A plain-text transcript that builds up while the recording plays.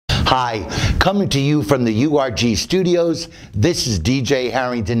Hi, coming to you from the URG studios, this is DJ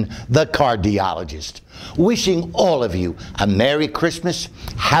Harrington, the cardiologist, wishing all of you a Merry Christmas,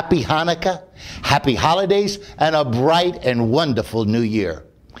 Happy Hanukkah, Happy Holidays, and a bright and wonderful New Year.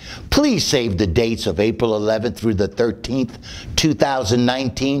 Please save the dates of April 11th through the 13th,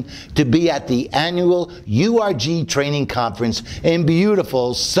 2019 to be at the annual URG training conference in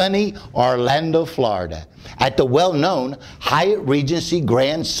beautiful, sunny Orlando, Florida, at the well-known Hyatt Regency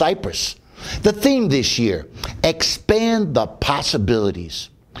Grand Cypress. The theme this year, expand the possibilities.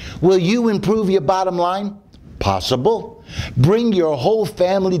 Will you improve your bottom line? Possible. Bring your whole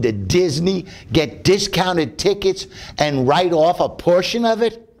family to Disney, get discounted tickets, and write off a portion of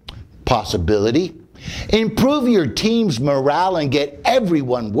it? Possibility. Improve your team's morale and get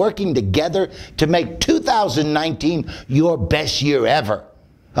everyone working together to make 2019 your best year ever.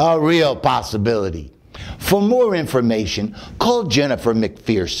 A real possibility. For more information, call Jennifer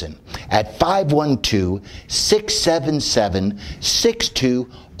McPherson at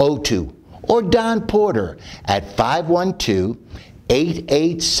 512-677-6202 or Don Porter at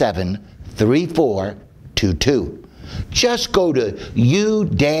 512-887-3422. Just go to u-r-g.com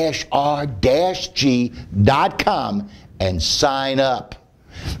and sign up.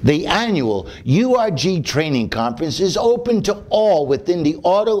 The annual URG training conference is open to all within the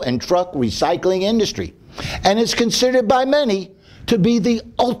auto and truck recycling industry, and is considered by many to be the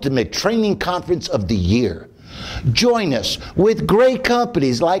ultimate training conference of the year. Join us with great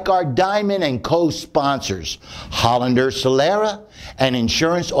companies like our Diamond and co-sponsors, Hollander Solera and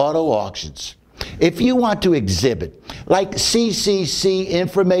Insurance Auto Auctions. If you want to exhibit, like CCC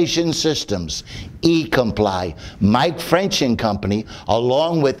Information Systems, eComply, Mike French and Company,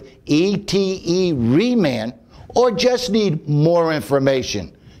 along with ETE Reman, or just need more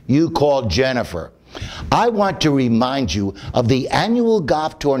information, you call Jennifer. I want to remind you of the annual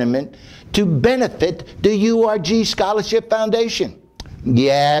golf tournament to benefit the URG Scholarship Foundation.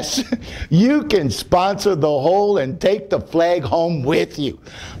 Yes, you can sponsor the hole and take the flag home with you,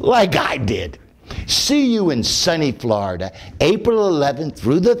 like I did. See you in sunny Florida, April 11th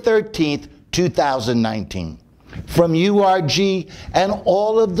through the 13th, 2019. From URG and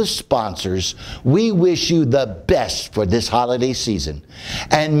all of the sponsors, we wish you the best for this holiday season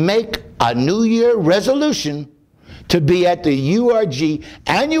and make a New Year resolution to be at the URG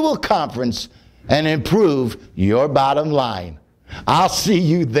annual conference and improve your bottom line. I'll see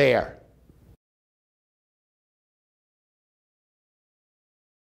you there.